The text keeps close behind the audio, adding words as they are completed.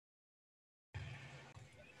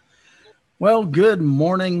Well, good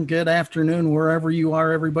morning, good afternoon, wherever you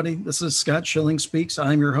are, everybody. This is Scott Schilling Speaks.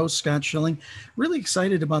 I'm your host, Scott Schilling. Really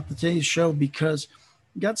excited about today's show because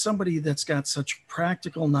we got somebody that's got such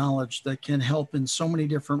practical knowledge that can help in so many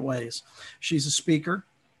different ways. She's a speaker,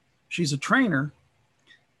 she's a trainer,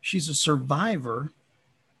 she's a survivor,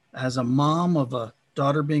 as a mom of a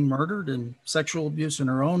daughter being murdered and sexual abuse in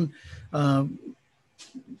her own uh,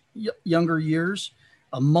 younger years,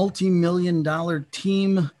 a multi-million-dollar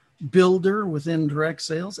team builder within direct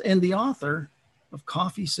sales, and the author of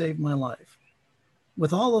Coffee Saved My Life.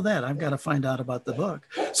 With all of that, I've got to find out about the book.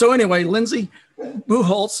 So anyway, Lindsey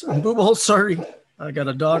Buboltz, sorry, I got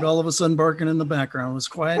a dog all of a sudden barking in the background. It was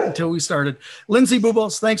quiet until we started. Lindsey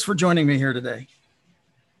Buboltz, thanks for joining me here today.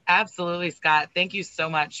 Absolutely, Scott. Thank you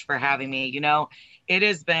so much for having me. It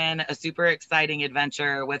has been a super exciting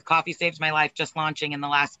adventure with Coffee Saved My Life just launching in the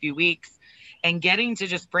last few weeks and getting to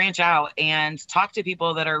just branch out and talk to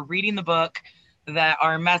people that are reading the book, that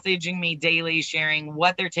are messaging me daily, sharing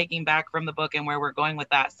what they're taking back from the book and where we're going with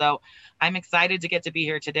that. So I'm excited to get to be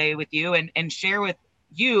here today with you and share with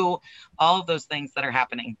you all of those things that are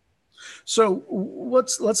happening. So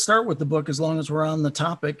let's start with the book as long as we're on the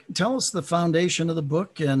topic. Tell us the foundation of the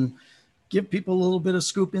book and give people a little bit of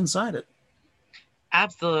scoop inside it.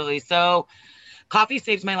 Absolutely. So Coffee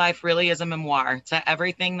Saves My Life really is a memoir to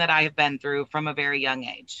everything that I have been through from a very young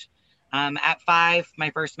age. At 5, my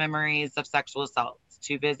first memories of sexual assault,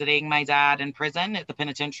 to visiting my dad in prison at the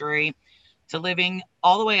penitentiary, to living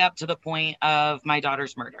all the way up to the point of my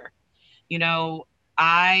daughter's murder.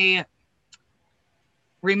 I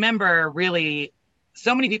remember really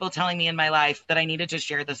so many people telling me in my life that I needed to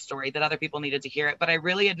share this story, that other people needed to hear it, but I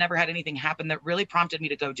really had never had anything happen that really prompted me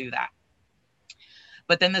to go do that.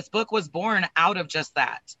 But then this book was born out of just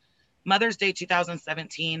that. Mother's Day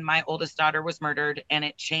 2017, my oldest daughter was murdered, and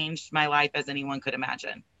it changed my life as anyone could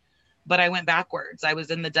imagine. But I went backwards. I was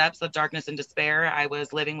in the depths of darkness and despair. I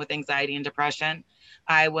was living with anxiety and depression.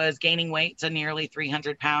 I was gaining weight to nearly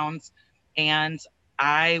 300 pounds, and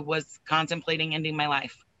I was contemplating ending my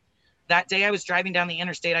life. That day I was driving down the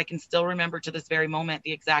interstate. I can still remember to this very moment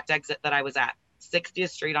the exact exit that I was at, 60th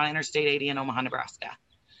Street on Interstate 80 in Omaha, Nebraska.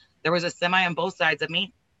 There was a semi on both sides of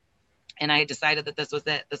me, and I had decided that this was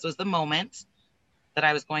it. This was the moment that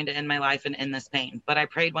I was going to end my life and end this pain. But I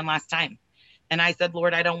prayed one last time. And I said,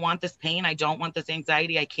 Lord, I don't want this pain. I don't want this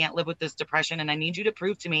anxiety. I can't live with this depression. And I need you to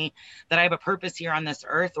prove to me that I have a purpose here on this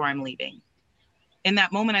earth, or I'm leaving. In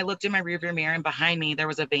that moment, I looked in my rearview mirror, and behind me, there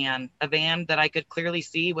was a van that I could clearly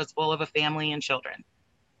see was full of a family and children.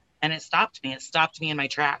 And it stopped me. It stopped me in my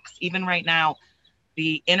tracks. Even right now,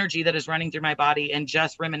 the energy that is running through my body and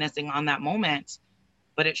just reminiscing on that moment,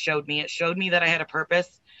 but it showed me that I had a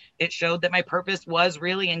purpose. It showed that my purpose was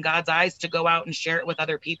really in God's eyes to go out and share it with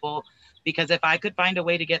other people, because if I could find a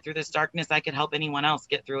way to get through this darkness, I could help anyone else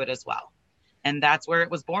get through it as well. And that's where it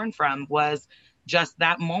was born from, was just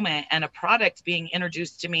that moment and a product being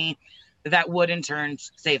introduced to me that would in turn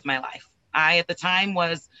save my life. I, at the time,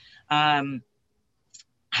 was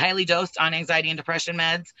highly dosed on anxiety and depression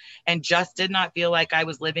meds and just did not feel like I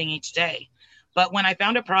was living each day. But when I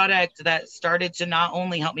found a product that started to not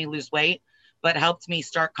only help me lose weight, but helped me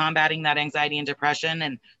start combating that anxiety and depression.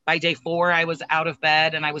 And by day 4, I was out of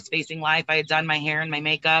bed and I was facing life. I had done my hair and my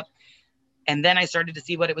makeup. And then I started to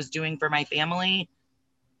see what it was doing for my family.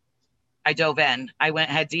 I dove in. I went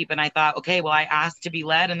head deep and I thought, okay, well, I asked to be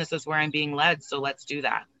led and this is where I'm being led. So let's do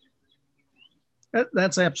that.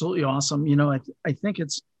 That's absolutely awesome. I think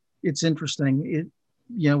it's interesting.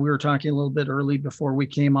 We were talking a little bit early before we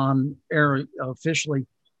came on air officially,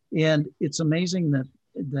 and it's amazing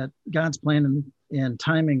that God's plan and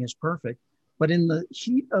timing is perfect. But in the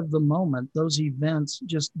heat of the moment, those events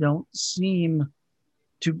just don't seem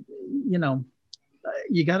to,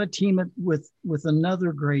 you got to team it with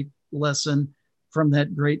another great lesson from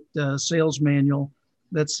that great sales manual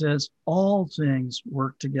that says all things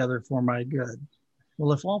work together for my good.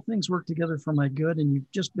 Well, if all things work together for my good, and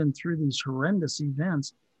you've just been through these horrendous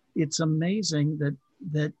events, it's amazing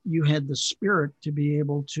that you had the spirit to be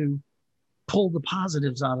able to pull the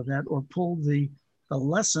positives out of that, or pull the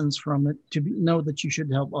lessons from it to know that you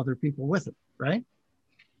should help other people with it, right?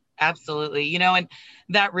 Absolutely. And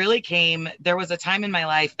that really there was a time in my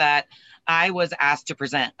life that I was asked to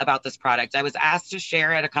present about this product. I was asked to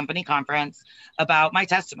share at a company conference about my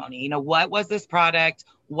testimony. What was this product?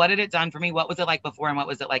 What had it done for me? What was it like before? And what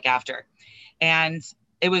was it like after? And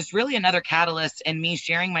it was really another catalyst in me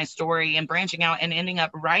sharing my story and branching out and ending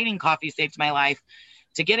up writing Coffee Saved My Life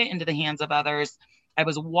to get it into the hands of others. I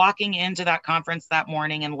was walking into that conference that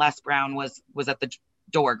morning, and Les Brown was at the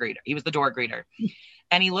door greeter. He was the door greeter.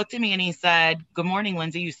 And he looked at me and he said, "Good morning,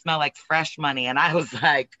 Lindsey. You smell like fresh money." And I was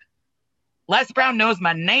like, Les Brown knows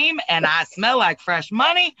my name and I smell like fresh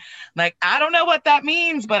money. Like, I don't know what that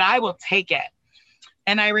means, but I will take it.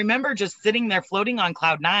 And I remember just sitting there floating on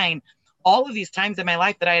cloud nine, all of these times in my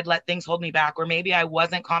life that I had let things hold me back, or maybe I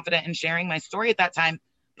wasn't confident in sharing my story at that time.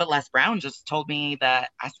 But Les Brown just told me that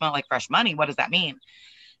I smell like fresh money. What does that mean?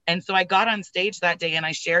 And so I got on stage that day and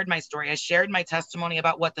I shared my story. I shared my testimony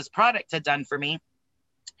about what this product had done for me.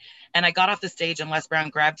 And I got off the stage and Les Brown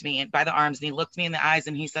grabbed me by the arms and he looked me in the eyes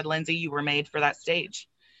and he said, "Lindsey, you were made for that stage.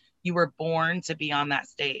 You were born to be on that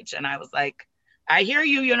stage." And I was like, "I hear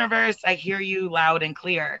you, universe. I hear you loud and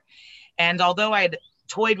clear." And although I'd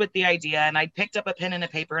toyed with the idea and I'd picked up a pen and a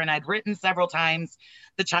paper and I'd written several times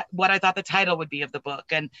what I thought the title would be of the book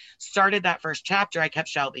and started that first chapter, I kept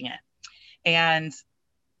shelving it. And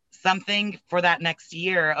something for that next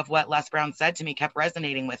year of what Les Brown said to me kept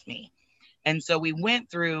resonating with me. And so we went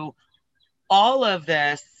through all of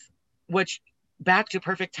this, which back to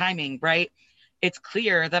perfect timing, right? It's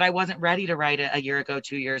clear that I wasn't ready to write it a year ago,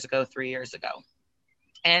 2 years ago, 3 years ago.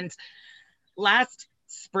 And last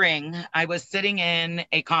spring, I was sitting in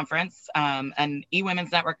a conference, an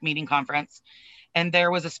eWomen's Network meeting conference, and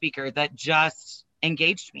there was a speaker that just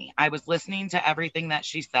engaged me. I was listening to everything that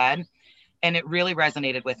she said, and it really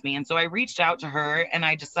resonated with me. And so I reached out to her and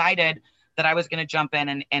I decided that I was going to jump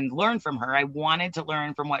in and learn from her. I wanted to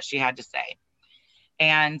learn from what she had to say.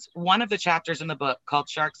 And one of the chapters in the book called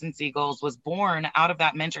Sharks and Seagulls was born out of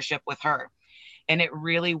that mentorship with her. And it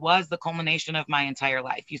really was the culmination of my entire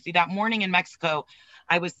life. You see, that morning in Mexico,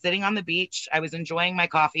 I was sitting on the beach. I was enjoying my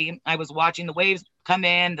coffee. I was watching the waves come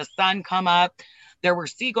in, the sun come up. There were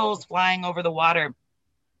seagulls flying over the water.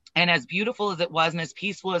 And as beautiful as it was and as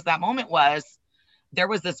peaceful as that moment was, there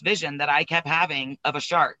was this vision that I kept having of a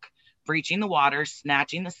shark breaching the water,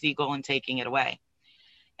 snatching the seagull and taking it away.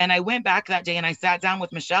 And I went back that day and I sat down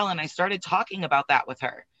with Michelle and I started talking about that with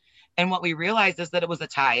her. And what we realized is that it was a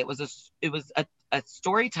tie. It was a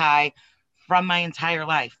story tie from my entire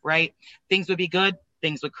life, right? Things would be good,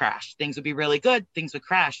 things would crash. Things would be really good, things would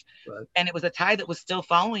crash. Right. And it was a tie that was still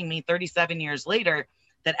following me 37 years later,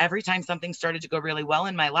 that every time something started to go really well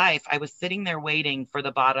in my life, I was sitting there waiting for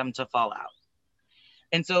the bottom to fall out.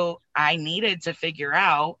 And so I needed to figure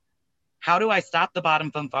out, how do I stop the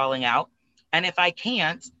bottom from falling out? And if I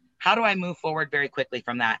can't, how do I move forward very quickly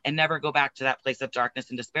from that and never go back to that place of darkness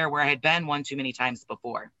and despair where I had been one too many times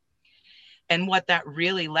before? And what that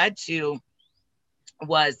really led to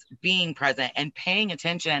was being present and paying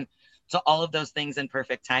attention to all of those things in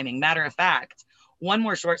perfect timing. Matter of fact, one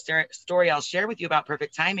more short story I'll share with you about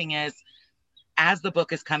perfect timing is, as the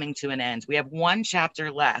book is coming to an end, we have one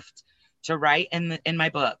chapter left to write in my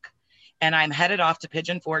book. And I'm headed off to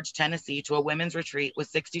Pigeon Forge, Tennessee, to a women's retreat with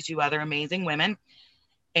 62 other amazing women.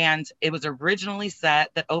 And it was originally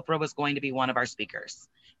set that Oprah was going to be one of our speakers.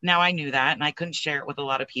 Now I knew that and I couldn't share it with a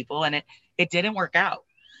lot of people, and it didn't work out.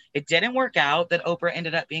 It didn't work out that Oprah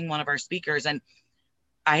ended up being one of our speakers. And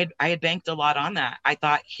I had banked a lot on that. I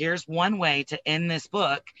thought, here's one way to end this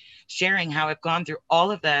book, sharing how I've gone through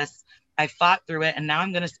all of this. I fought through it, and now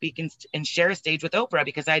I'm going to speak and share a stage with Oprah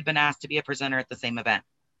because I had been asked to be a presenter at the same event.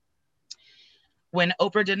 When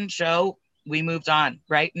Oprah didn't show, we moved on,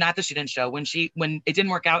 right? Not that she didn't show. When it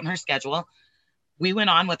didn't work out in her schedule, we went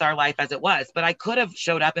on with our life as it was. But I could have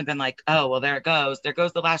showed up and been like, oh, well, there it goes. There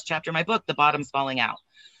goes the last chapter of my book. The bottom's falling out.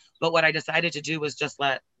 But what I decided to do was just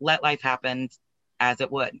let life happen as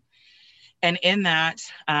it would. And in that,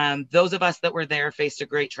 those of us that were there faced a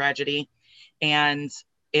great tragedy, and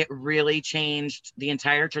it really changed the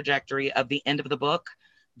entire trajectory of the end of the book.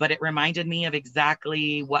 But it reminded me of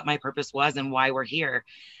exactly what my purpose was and why we're here.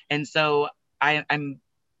 And so I'm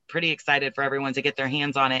pretty excited for everyone to get their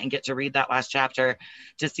hands on it and get to read that last chapter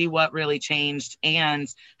to see what really changed and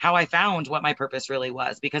how I found what my purpose really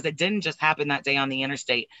was, because it didn't just happen that day on the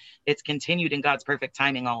interstate. It's continued in God's perfect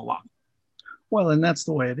timing all along. Well, and that's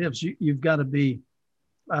the way it is. You've got to be,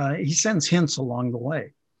 he sends hints along the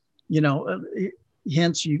way.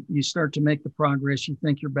 Hints, you start to make the progress, you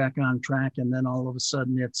think you're back on track, and then all of a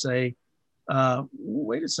sudden it's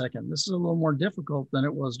wait a second, this is a little more difficult than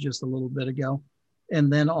it was just a little bit ago.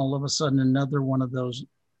 And then all of a sudden another one of those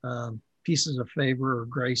pieces of favor or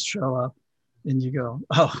grace show up, and you go,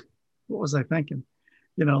 oh, what was I thinking?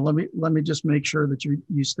 Let me just make sure that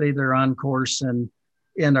you stay there on course and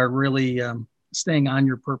are really staying on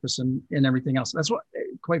your purpose and everything else. That's what,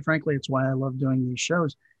 quite frankly, it's why I love doing these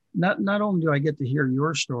shows. Not only do I get to hear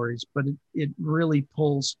your stories, but it really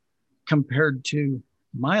pulls compared to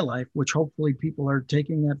my life, which hopefully people are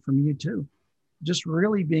taking that from you too. just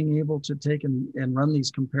really being able to take and run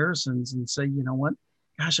these comparisons and say, you know what,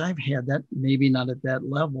 gosh, I've had that, maybe not at that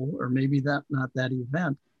level, or maybe that not that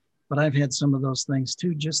event, but I've had some of those things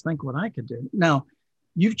too. Just think what I could do. Now,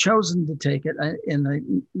 you've chosen to take it. And I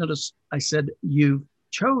notice I said you've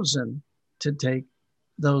chosen to take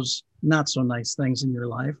those not so nice things in your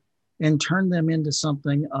life and turn them into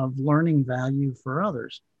something of learning value for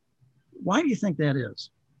others. Why do you think that is?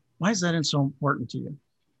 Why is that so important to you?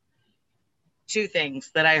 Two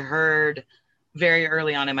things that I heard very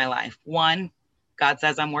early on in my life. One, God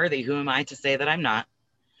says I'm worthy. Who am I to say that I'm not?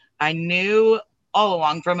 I knew all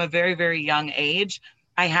along from a very, very young age,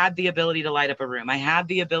 I had the ability to light up a room. I had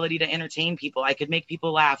the ability to entertain people. I could make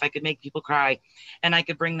people laugh. I could make people cry, and I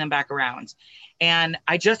could bring them back around. And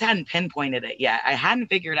I just hadn't pinpointed it yet. I hadn't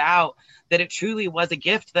figured out that it truly was a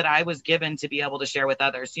gift that I was given to be able to share with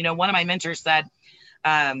others. You know, one of my mentors said,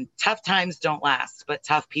 tough times don't last, but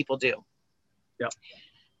tough people do. Yep.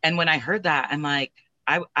 And when I heard that, I'm like,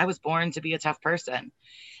 I was born to be a tough person.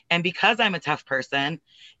 And because I'm a tough person,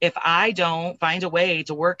 if I don't find a way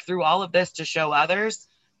to work through all of this to show others,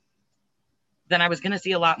 then I was going to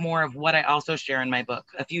see a lot more of what I also share in my book.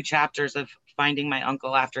 A few chapters of finding my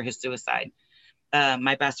uncle after his suicide,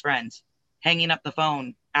 my best friend hanging up the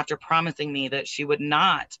phone after promising me that she would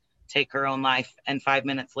not take her own life. And 5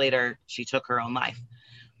 minutes later, she took her own life.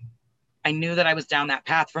 I knew that I was down that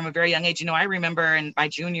path from a very young age. You know, I remember in my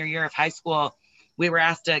junior year of high school, we were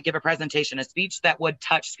asked to give a presentation, a speech that would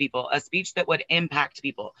touch people, a speech that would impact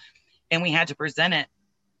people. And we had to present it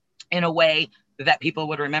in a way that people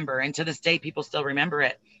would remember. And to this day, people still remember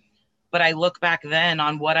it. But I look back then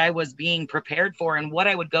on what I was being prepared for and what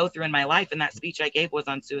I would go through in my life. And that speech I gave was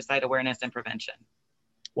on suicide awareness and prevention.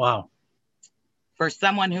 Wow. For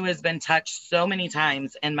someone who has been touched so many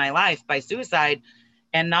times in my life by suicide,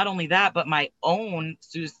 and not only that, but my own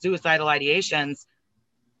suicidal ideations,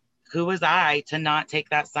 who was I to not take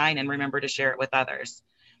that sign and remember to share it with others?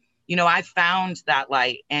 You know, I've found that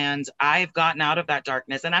light and I've gotten out of that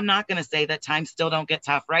darkness. And I'm not going to say that times still don't get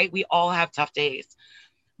tough, right? We all have tough days.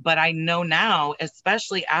 But I know now,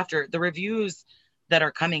 especially after the reviews that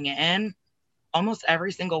are coming in, almost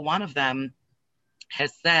every single one of them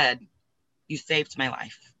has said, you saved my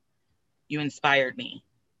life. You inspired me.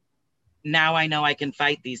 Now I know I can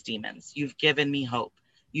fight these demons. You've given me hope.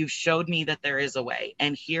 You've showed me that there is a way.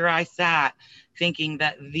 And here I sat thinking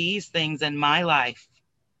that these things in my life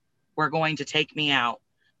were going to take me out.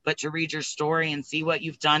 But to read your story and see what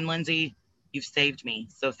you've done, Lindsey, you've saved me.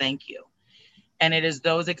 So thank you. And it is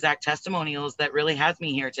those exact testimonials that really has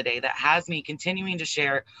me here today, that has me continuing to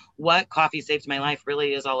share what Coffee Saved My Life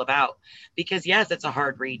really is all about. Because yes, it's a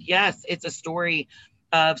hard read. Yes, it's a story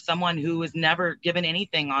of someone who was never given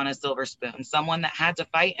anything on a silver spoon, someone that had to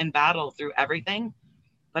fight and battle through everything.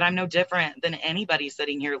 But I'm no different than anybody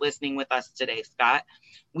sitting here listening with us today, Scott.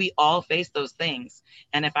 We all face those things.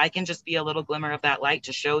 And if I can just be a little glimmer of that light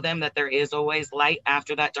to show them that there is always light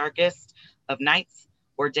after that darkest of nights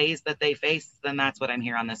or days that they face, then that's what I'm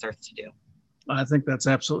here on this earth to do. I think that's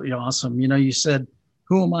absolutely awesome. You know, you said,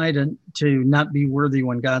 who am I to not be worthy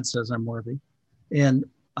when God says I'm worthy? And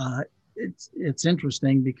it's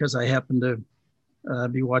interesting because I happened to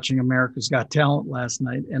be watching America's Got Talent last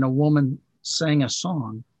night, and a woman sang a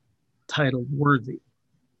song titled Worthy.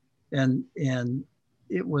 And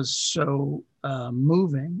it was so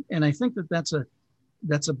moving. And I think that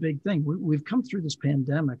that's a big thing. We've come through this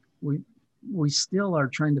pandemic. We still are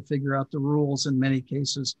trying to figure out the rules in many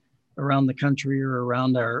cases around the country or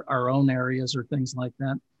around our own areas or things like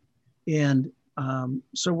that. And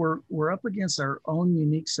so we're up against our own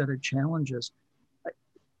unique set of challenges.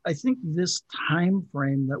 I think this time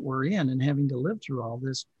frame that we're in and having to live through all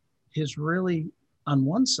this has really, on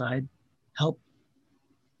one side, helped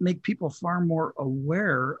make people far more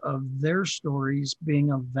aware of their stories being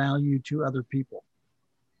of value to other people,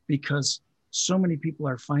 because so many people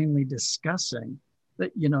are finally discussing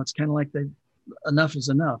that, you know, it's kind of like enough is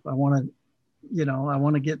enough. I want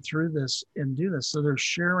to get through this and do this. So they're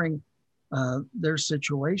sharing their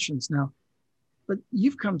situations now. But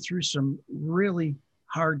you've come through some really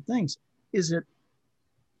hard things. Is it,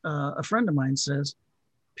 a friend of mine says,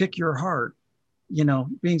 pick your heart. You know,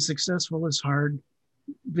 being successful is hard.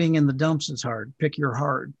 Being in the dumps is hard. Pick your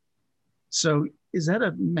heart. So is that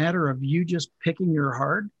a matter of you just picking your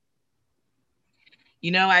heart?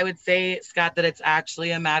 You know, I would say, Scott, that it's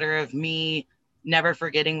actually a matter of me never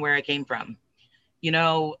forgetting where I came from. You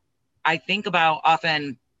know, I think about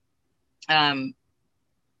often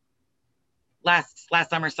last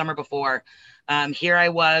summer before, here I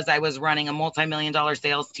was running a multi-million-dollar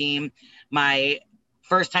sales team. My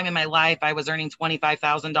First time in my life, I was earning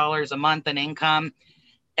 $25,000 a month in income.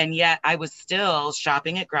 And yet I was still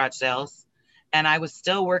shopping at garage sales, and I was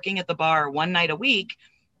still working at the bar one night a week,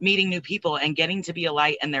 meeting new people and getting to be a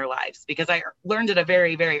light in their lives. Because I learned at a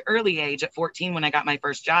very, very early age, at 14, when I got my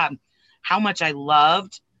first job, how much I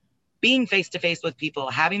loved being face to face with people,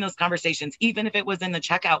 having those conversations, even if it was in the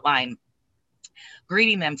checkout line,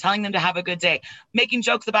 greeting them, telling them to have a good day, making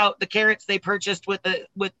jokes about the carrots they purchased with the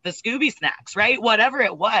Scooby snacks, right? Whatever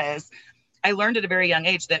it was, I learned at a very young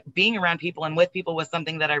age that being around people and with people was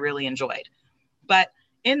something that I really enjoyed. But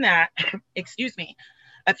in that, excuse me,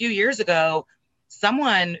 a few years ago,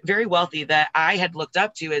 someone very wealthy that I had looked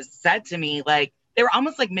up to has said to me, like, they were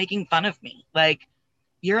almost like making fun of me. Like,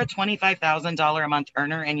 you're a $25,000 a month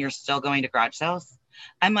earner and you're still going to garage sales?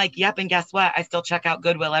 I'm like, yep. And guess what? I still check out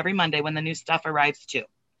Goodwill every Monday when the new stuff arrives too,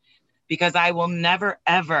 because I will never,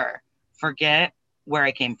 ever forget where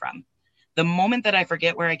I came from. The moment that I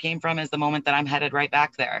forget where I came from is the moment that I'm headed right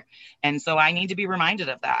back there. And so I need to be reminded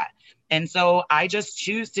of that. And so I just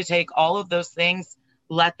choose to take all of those things,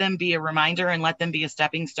 let them be a reminder, and let them be a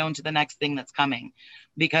stepping stone to the next thing that's coming.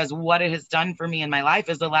 Because what it has done for me in my life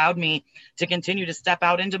has allowed me to continue to step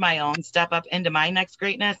out into my own, step up into my next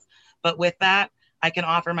greatness. But with that, I can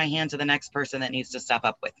offer my hand to the next person that needs to step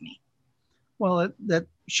up with me. Well, that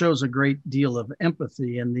shows a great deal of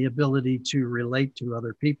empathy and the ability to relate to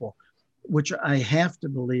other people, which I have to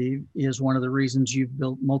believe is one of the reasons you've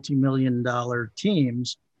built multi-million-dollar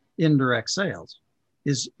teams in direct sales,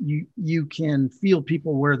 is you can feel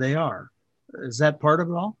people where they are. Is that part of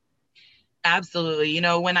it all? Absolutely. You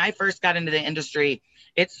know, when I first got into the industry,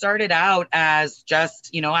 it started out as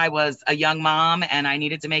just, you know, I was a young mom and I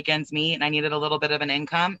needed to make ends meet and I needed a little bit of an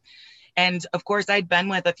income. And of course, I'd been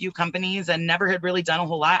with a few companies and never had really done a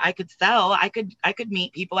whole lot. I could sell, I could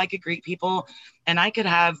meet people, I could greet people, and I could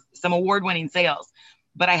have some award-winning sales,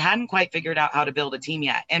 but I hadn't quite figured out how to build a team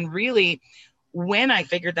yet. And really, when I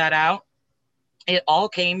figured that out, it all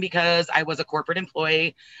came because I was a corporate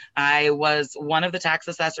employee. I was one of the tax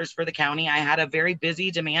assessors for the county. I had a very busy,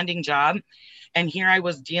 demanding job. And here I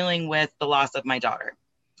was dealing with the loss of my daughter.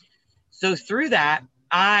 So through that,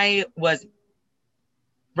 I was,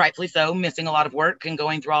 rightfully so, missing a lot of work and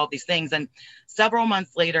going through all of these things. And several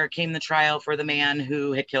months later came the trial for the man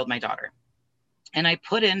who had killed my daughter. And I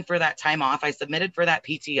put in for that time off. I submitted for that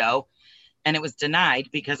PTO, and it was denied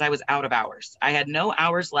because I was out of hours. I had no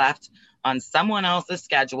hours left on someone else's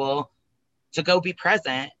schedule to go be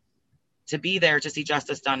present, to be there to see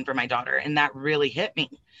justice done for my daughter. And that really hit me.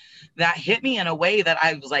 That hit me in a way that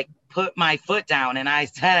I was like, put my foot down and I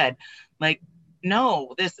said, like,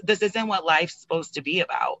 no, this isn't what life's supposed to be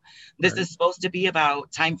about. This is supposed to be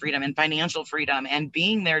about time freedom and financial freedom and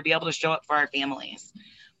being there to be able to show up for our families.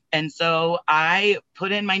 And so I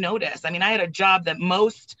put in my notice. I mean, I had a job that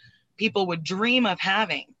most people would dream of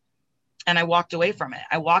having. And I walked away from it.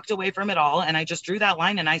 I walked away from it all. And I just drew that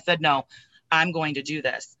line and I said, no, I'm going to do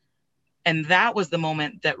this. And that was the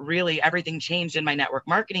moment that really everything changed in my network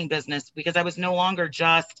marketing business, because I was no longer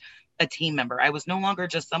just a team member. I was no longer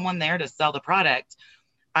just someone there to sell the product.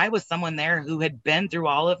 I was someone there who had been through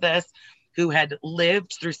all of this, who had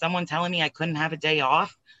lived through someone telling me I couldn't have a day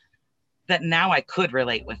off, that now I could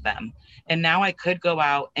relate with them. And now I could go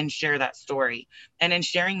out and share that story. And in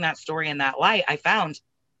sharing that story in that light, I found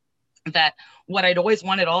that what I'd always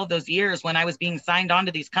wanted all of those years, when I was being signed on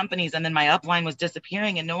to these companies and then my upline was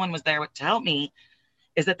disappearing and no one was there to help me,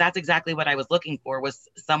 is that that's exactly what I was looking for, was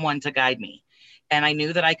someone to guide me. And I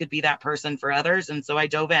knew that I could be that person for others. And so I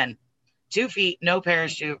dove in, 2 feet, no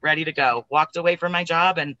parachute, ready to go, walked away from my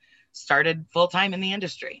job and started full-time in the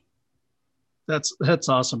industry. That's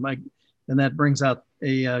awesome. And that brings out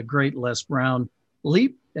a great Les Brown: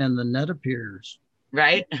 leap and the net appears.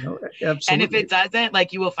 Right. Absolutely. And if it doesn't,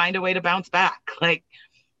 like, you will find a way to bounce back. Like,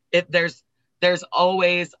 there's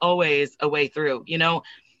always a way through. You know,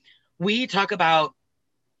 we talk about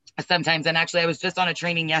sometimes, and actually I was just on a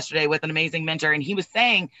training yesterday with an amazing mentor, and he was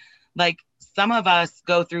saying, like, some of us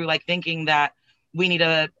go through like thinking that we need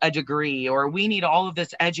a degree or we need all of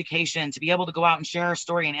this education to be able to go out and share our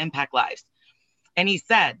story and impact lives. And he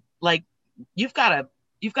said, like, you've got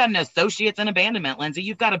an associate's in abandonment, Lindsey.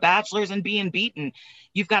 You've got a bachelor's in being beaten.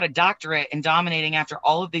 You've got a doctorate in dominating after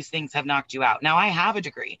all of these things have knocked you out. Now, I have a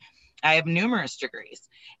degree. I have numerous degrees,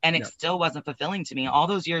 and it still wasn't fulfilling to me. All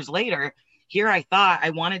those years later, here I thought I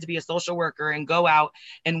wanted to be a social worker and go out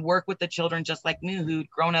and work with the children just like me, who'd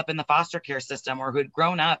grown up in the foster care system or who'd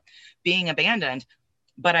grown up being abandoned.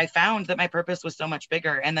 But I found that my purpose was so much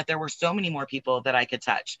bigger and that there were so many more people that I could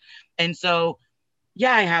touch. And so,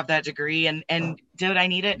 yeah, I have that degree. And did I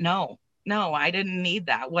need it? No, I didn't need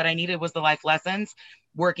that. What I needed was the life lessons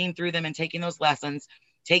working through them and taking those lessons,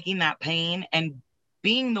 taking that pain and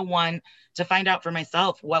being the one to find out for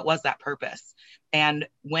myself, what was that purpose? And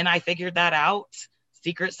when I figured that out,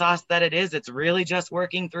 secret sauce that it is, it's really just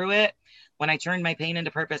working through it. When I turned my pain into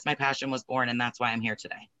purpose, my passion was born. And that's why I'm here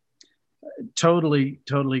today. Totally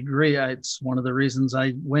agree. It's one of the reasons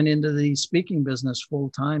I went into the speaking business full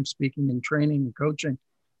time, speaking and training and coaching.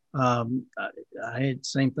 I had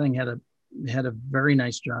same thing, had a very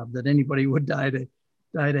nice job that anybody would die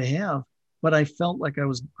to have. But I felt like I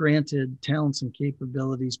was granted talents and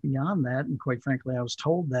capabilities beyond that. And quite frankly, I was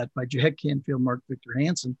told that by Jack Canfield, Mark Victor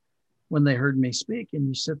Hansen, when they heard me speak. And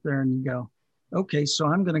you sit there and you go, okay, so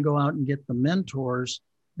I'm going to go out and get the mentors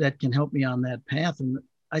that can help me on that path. And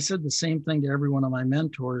I said the same thing to every one of my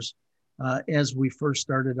mentors as we first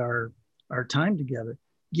started our time together.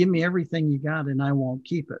 Give me everything you got and I won't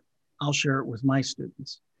keep it. I'll share it with my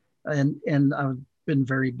students. And I've been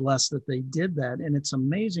very blessed that they did that. And it's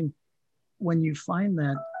amazing when you find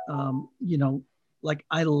that, like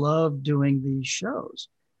I love doing these shows.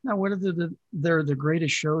 Now, whether they're the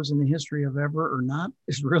greatest shows in the history of ever or not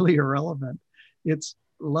is really irrelevant. It's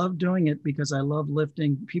love doing it because I love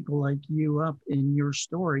lifting people like you up in your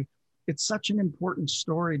story. It's such an important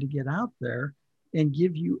story to get out there and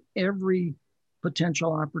give you every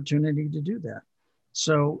potential opportunity to do that.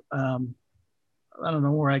 So I don't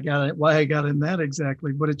know why I got in that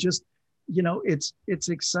exactly, but it just, it's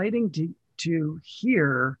exciting to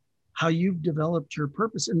hear how you've developed your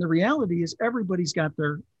purpose. And the reality is everybody's got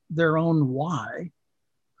their own why,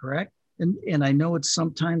 correct? And I know it's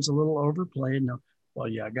sometimes a little overplayed. Well,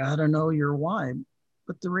 you got to know your why.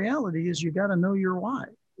 But the reality is you got to know your why.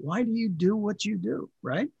 Why do you do what you do,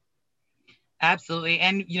 right? Absolutely.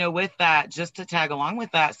 And, with that, just to tag along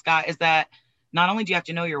with that, Scott, is that not only do you have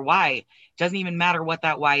to know your why, it doesn't even matter what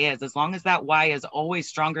that why is. As long as that why is always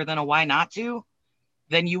stronger than a why not to,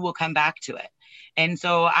 then you will come back to it. And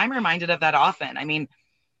so I'm reminded of that often. I mean,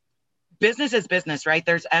 business is business, right?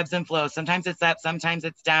 There's ebbs and flows. Sometimes it's up, sometimes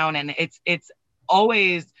it's down, and it's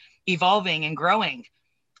always evolving and growing.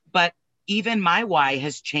 But even my why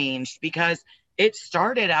has changed because it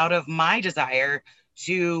started out of my desire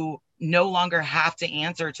to no longer have to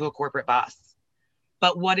answer to a corporate boss.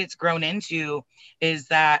 But what it's grown into is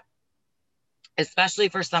that, especially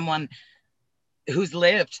for someone who's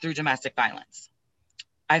lived through domestic violence,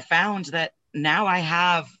 I found that now I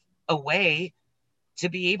have a way to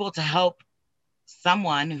be able to help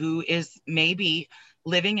someone who is maybe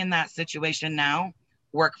living in that situation now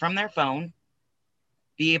work from their phone,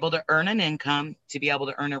 be able to earn an income, to be able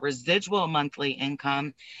to earn a residual monthly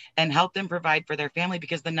income, and help them provide for their family.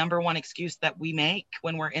 Because the number one excuse that we make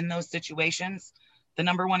when we're in those situations, the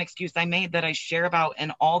number one excuse I made that I share about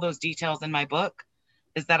in all those details in my book,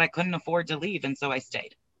 is that I couldn't afford to leave, and so I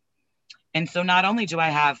stayed. And so not only do I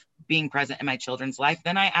have being present in my children's life,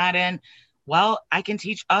 then I add in, well, I can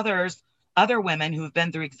teach other women who've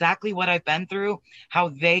been through exactly what I've been through, how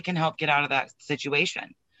they can help get out of that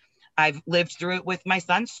situation. I've lived through it with my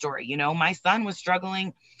son's story. My son was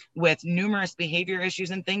struggling with numerous behavior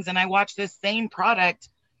issues and things, and I watched this same product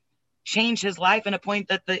change his life, in a point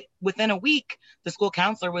that within a week, the school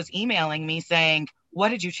counselor was emailing me saying, what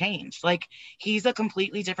did you change? Like, he's a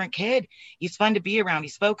completely different kid. He's fun to be around.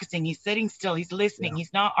 He's focusing. He's sitting still. He's listening. Yeah.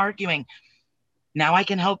 He's not arguing. Now I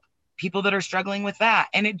can help people that are struggling with that.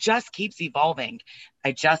 And it just keeps evolving.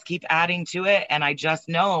 I just keep adding to it. And I just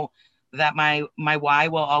know that my why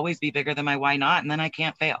will always be bigger than my why not. And then I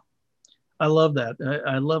can't fail. I love that.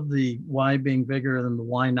 I love the why being bigger than the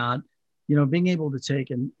why not. Being able to take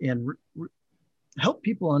and help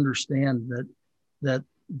people understand that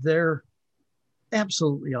they're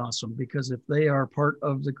absolutely awesome, because if they are part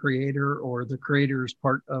of the creator or the creator is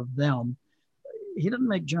part of them, he doesn't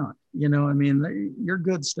make junk. You're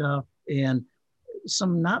good stuff, and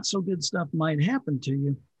some not so good stuff might happen to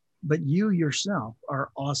you, but you yourself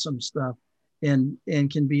are awesome stuff and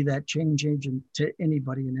can be that change agent to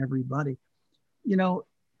anybody and everybody.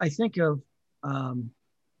 I think of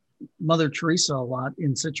Mother Teresa a lot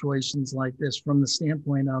in situations like this, from the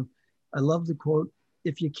standpoint of, I love the quote,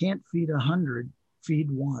 if you can't feed 100,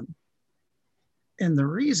 feed one. And the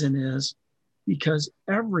reason is because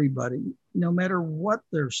everybody, no matter what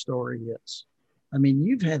their story is,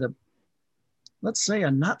 you've had let's say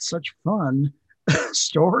a not such fun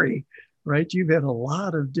story, right? You've had a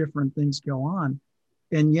lot of different things go on,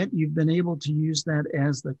 and yet you've been able to use that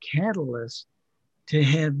as the catalyst to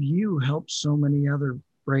have you help so many other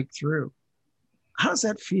break through. How does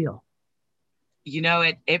that feel?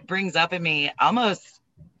 It brings up in me, almost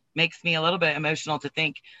makes me a little bit emotional to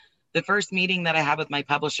think, the first meeting that I had with my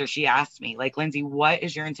publisher, she asked me, like, Lindsey, what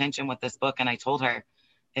is your intention with this book? And I told her,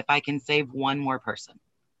 if I can save one more person,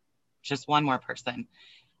 just one more person,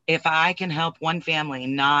 if I can help one family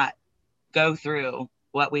not go through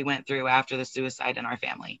what we went through after the suicide in our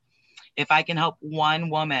family, if I can help one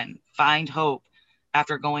woman find hope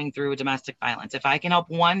after going through domestic violence, if I can help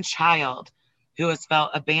one child who has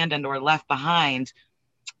felt abandoned or left behind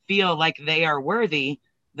feel like they are worthy,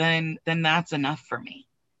 then that's enough for me.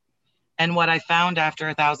 And what I found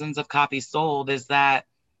after thousands of copies sold is that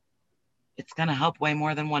it's going to help way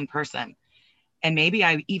more than one person. And maybe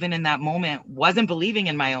I, even in that moment, wasn't believing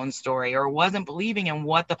in my own story or wasn't believing in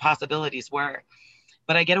what the possibilities were.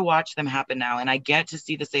 But I get to watch them happen now, and I get to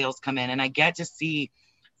see the sales come in, and I get to see,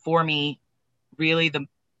 for me, really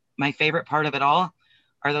my favorite part of it all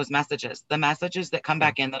are those messages, the messages that come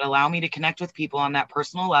back in that allow me to connect with people on that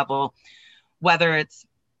personal level, whether it's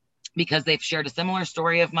because they've shared a similar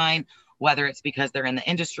story of mine, whether it's because they're in the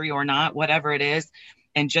industry or not, whatever it is,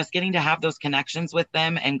 and just getting to have those connections with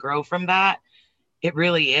them and grow from that. It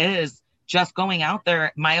really is just going out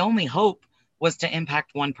there. My only hope was to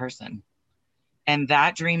impact one person. And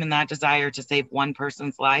that dream and that desire to save one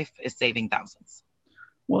person's life is saving thousands.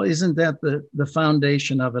 Well, isn't that the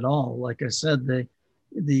foundation of it all? Like I said,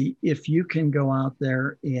 the if you can go out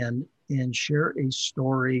there and share a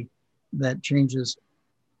story that changes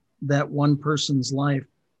that one person's life,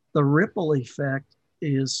 the ripple effect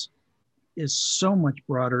is so much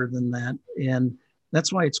broader than that. And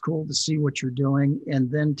that's why it's cool to see what you're doing and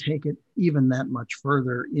then take it even that much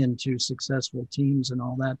further into successful teams and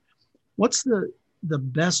all that. What's the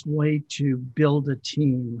best way to build a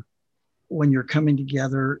team when you're coming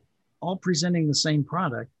together, all presenting the same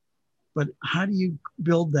product? But how do you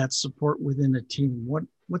build that support within a team?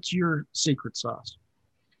 What's your secret sauce?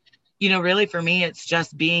 Really for me, it's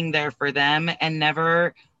just being there for them and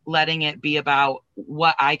never letting it be about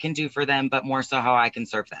what I can do for them, but more so how I can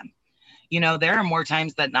serve them. There are more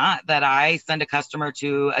times than not that I send a customer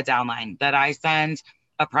to a downline, that I send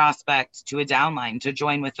a prospect to a downline to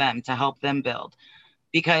join with them, to help them build,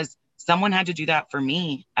 because someone had to do that for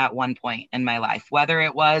me at one point in my life, whether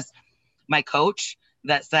it was my coach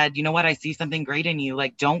that said, you know what, I see something great in you,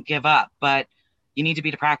 like, don't give up, but you need to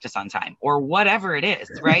be to practice on time, or whatever it is,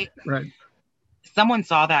 right? Right. Someone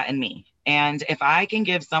saw that in me. And if I can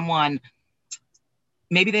give someone,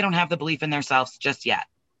 maybe they don't have the belief in themselves just yet,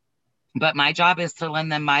 but my job is to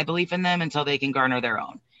lend them my belief in them until they can garner their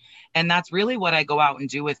own. And that's really what I go out and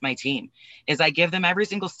do with my team, is I give them every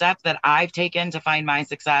single step that I've taken to find my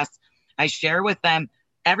success. I share with them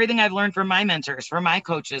everything I've learned from my mentors, from my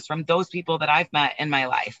coaches, from those people that I've met in my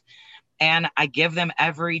life. And I give them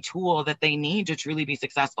every tool that they need to truly be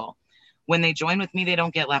successful. When they join with me, they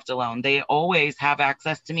don't get left alone. They always have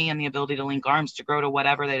access to me and the ability to link arms to grow to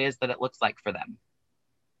whatever that is that it looks like for them.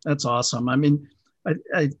 That's awesome. I mean,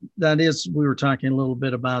 we were talking a little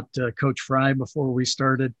bit about Coach Fry before we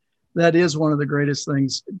started. That is one of the greatest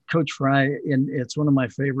things, Coach Fry, and it's one of my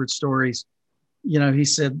favorite stories. He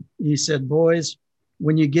said, boys,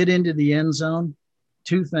 when you get into the end zone,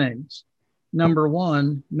 two things. Number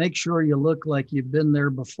one, make sure you look like you've been there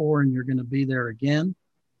before and you're going to be there again.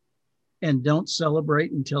 And don't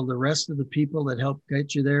celebrate until the rest of the people that helped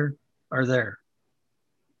get you there are there.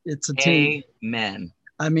 It's a team. Amen.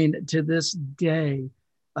 I mean, to this day,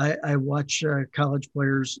 I watch college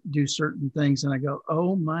players do certain things and I go,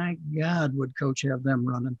 oh my God, would coach have them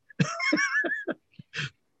running?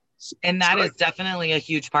 And that is definitely a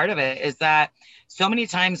huge part of it, is that so many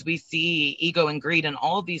times we see ego and greed and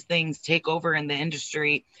all of these things take over in the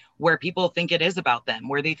industry, where people think it is about them,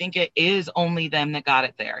 where they think it is only them that got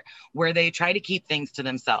it there, where they try to keep things to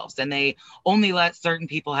themselves and they only let certain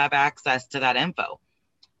people have access to that info.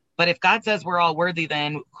 But if God says we're all worthy,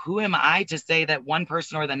 then who am I to say that one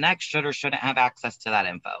person or the next should or shouldn't have access to that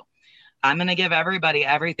info? I'm going to give everybody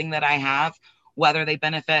everything that I have, whether they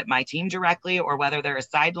benefit my team directly or whether they're a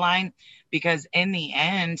sideline, because in the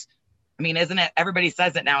end, I mean, isn't it? Everybody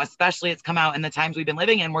says it now, especially it's come out in the times we've been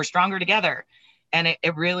living in, we're stronger together. And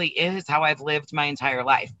it really is how I've lived my entire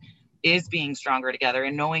life, is being stronger together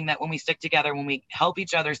and knowing that when we stick together, when we help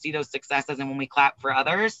each other see those successes and when we clap for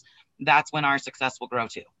others, that's when our success will grow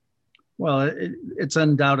too. Well, it's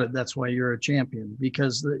undoubted. That's why you're a champion,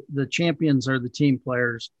 because the champions are the team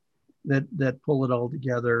players that pull it all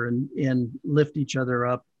together and lift each other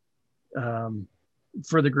up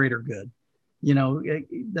for the greater good.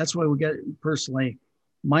 That's why we get, personally,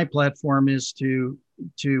 my platform is to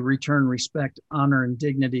return respect, honor, and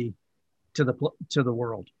dignity to the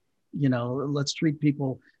world. Let's treat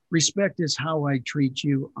people. Respect is how I treat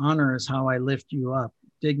you. Honor is how I lift you up.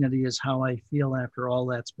 Dignity is how I feel after all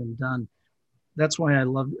that's been done. that's why I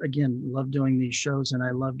love doing these shows, and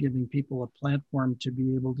I love giving people a platform to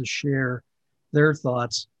be able to share their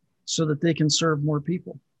thoughts so that they can serve more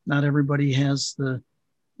people. Not everybody has the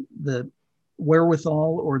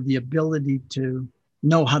wherewithal or the ability to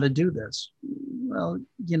know how to do this. Well,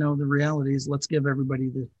 the reality is, let's give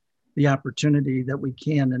everybody the opportunity that we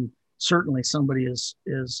can, and certainly somebody is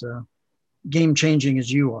game changing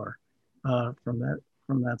as you are from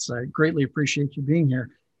that side. Greatly appreciate you being here.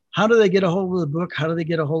 How do they get a hold of the book? How do they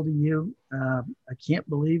get a hold of you? I can't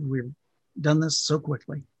believe we've done this so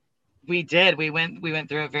quickly. We did. We went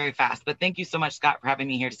through it very fast. But thank you so much, Scott, for having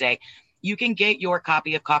me here today. You can get your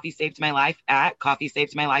copy of Coffee Saved My Life at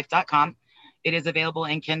coffeesavedmylife.com. It is available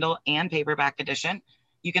in Kindle and paperback edition.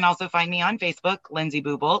 You can also find me on Facebook, Lindsey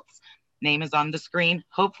Buboltz. Name is on the screen.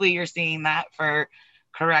 Hopefully you're seeing that for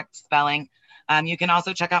correct spelling. You can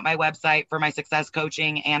also check out my website for my success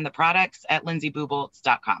coaching and the products at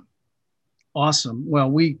lindseybuboltz.com. Awesome. Well,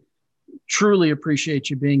 we truly appreciate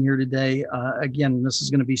you being here today. Again, this is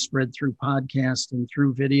going to be spread through podcast and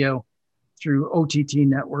through video, through OTT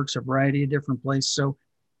networks, a variety of different places. So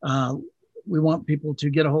we want people to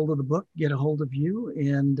get a hold of the book, get a hold of you,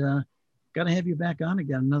 and got to have you back on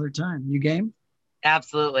again another time. You game?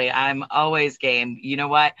 Absolutely. I'm always game. You know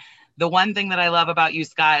what? The one thing that I love about you,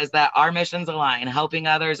 Scott, is that our missions align. Helping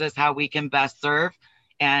others is how we can best serve.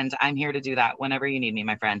 And I'm here to do that whenever you need me,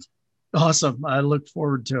 my friend. Awesome. I look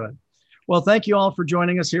forward to it. Well, thank you all for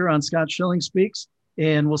joining us here on Scott Schilling Speaks.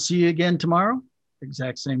 And we'll see you again tomorrow,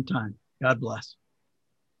 exact same time. God bless.